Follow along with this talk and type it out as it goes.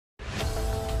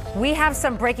We have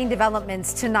some breaking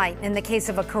developments tonight in the case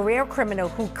of a career criminal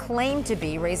who claimed to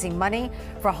be raising money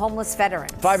for homeless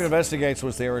veterans. 5 Investigates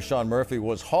was there. Sean Murphy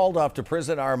was hauled off to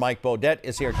prison. Our Mike Bodette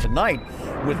is here tonight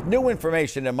with new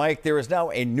information. And Mike, there is now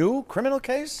a new criminal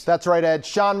case? That's right, Ed.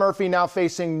 Sean Murphy now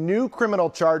facing new criminal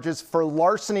charges for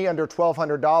larceny under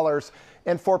 $1,200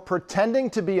 and for pretending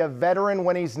to be a veteran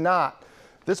when he's not.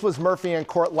 This was Murphy in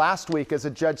court last week as a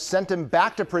judge sent him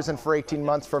back to prison for 18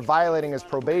 months for violating his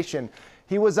probation.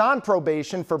 He was on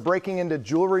probation for breaking into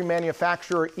jewelry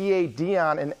manufacturer E.A.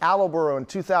 Dion in Attleboro in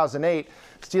 2008,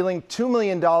 stealing $2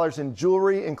 million in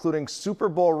jewelry, including Super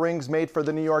Bowl rings made for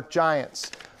the New York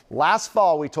Giants. Last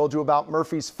fall, we told you about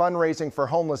Murphy's fundraising for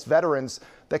homeless veterans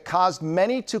that caused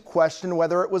many to question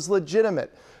whether it was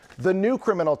legitimate. The new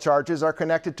criminal charges are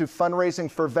connected to fundraising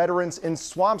for veterans in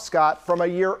Swampscott from a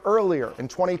year earlier in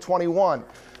 2021.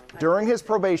 During his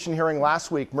probation hearing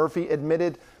last week, Murphy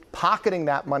admitted pocketing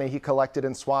that money he collected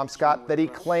in Swampscott that he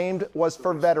claimed was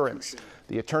for veterans.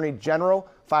 The Attorney General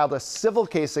filed a civil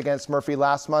case against Murphy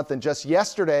last month, and just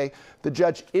yesterday, the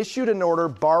judge issued an order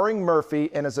barring Murphy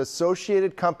and his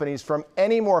associated companies from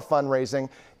any more fundraising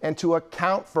and to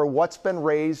account for what's been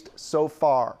raised so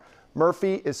far.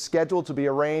 Murphy is scheduled to be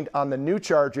arraigned on the new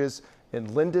charges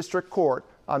in Lynn District Court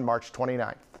on March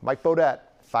 29th. Mike Bodette,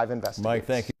 5 Investigates. Mike,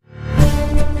 thank you.